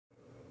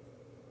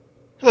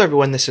Hello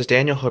everyone, this is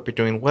Daniel. Hope you're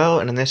doing well,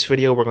 and in this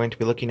video we're going to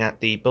be looking at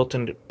the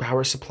built-in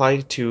power supply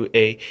to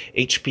a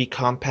HP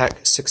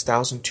compaqa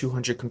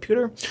 6200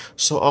 computer.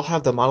 So I'll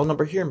have the model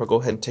number here and we'll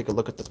go ahead and take a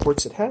look at the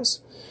ports it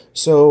has.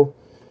 So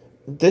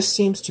this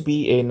seems to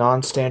be a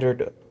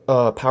non-standard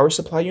power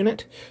supply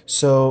unit.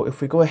 So if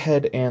we go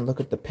ahead and look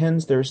at the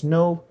pins, there's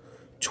no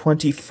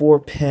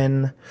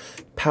 24-pin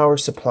power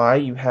supply.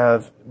 You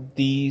have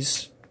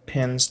these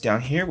pins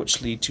down here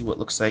which lead to what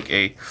looks like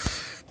a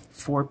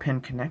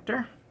 4-pin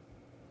connector.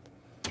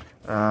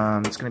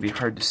 It's going to be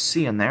hard to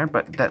see in there,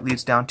 but that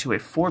leads down to a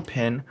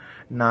 4-pin,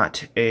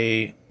 not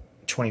a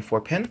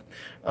 24-pin.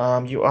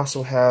 You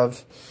also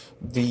have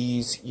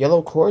these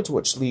yellow cords,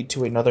 which lead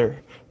to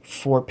another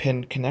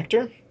 4-pin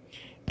connector.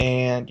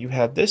 And you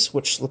have this,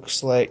 which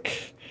looks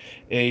like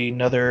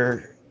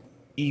another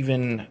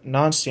even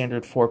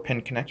non-standard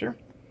 4-pin connector.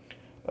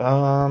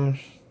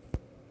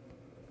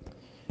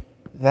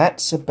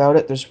 That's about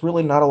it. There's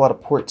really not a lot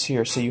of ports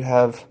here, so you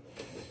have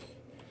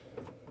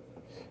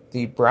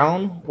the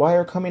brown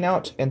wire coming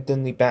out, and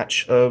then the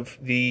batch of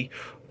the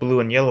blue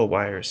and yellow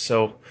wires.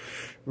 So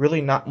really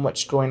not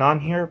much going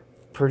on here.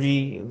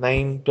 Pretty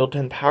lame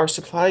built-in power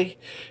supply.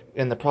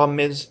 And the problem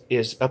is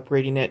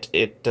upgrading it.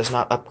 It does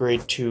not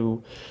upgrade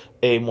to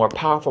a more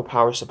powerful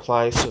power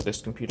supply, so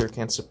this computer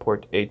can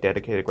support a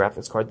dedicated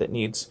graphics card that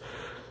needs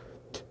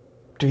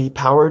to be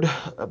powered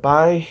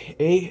by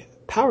a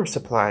power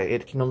supply.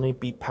 It can only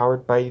be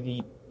powered by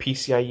the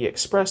PCIe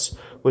Express,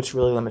 which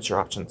really limits your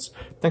options.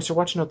 Thanks for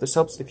watching. I hope this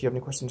helps. If you have any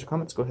questions or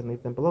comments, go ahead and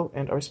leave them below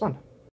and I'll respond.